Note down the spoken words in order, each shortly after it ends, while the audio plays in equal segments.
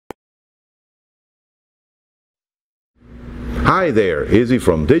Hi there, Izzy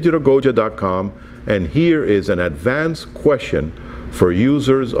from digitalgoja.com, and here is an advanced question for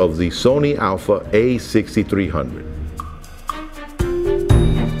users of the Sony Alpha A6300.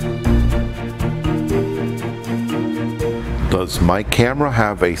 Does my camera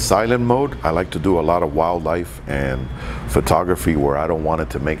have a silent mode? I like to do a lot of wildlife and photography where I don't want it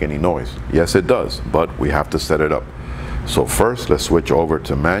to make any noise. Yes, it does, but we have to set it up. So first, let's switch over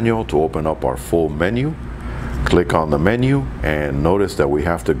to manual to open up our full menu. Click on the menu and notice that we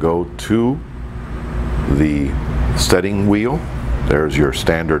have to go to the setting wheel. There's your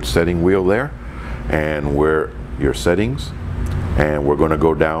standard setting wheel there, and where your settings, and we're going to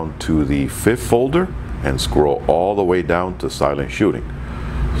go down to the 5th folder and scroll all the way down to silent shooting.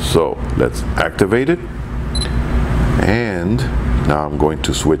 So let's activate it, and now I'm going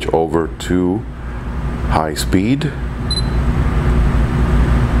to switch over to high speed.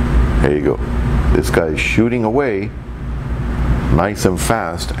 There you go. This guy is shooting away nice and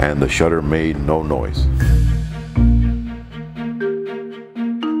fast, and the shutter made no noise.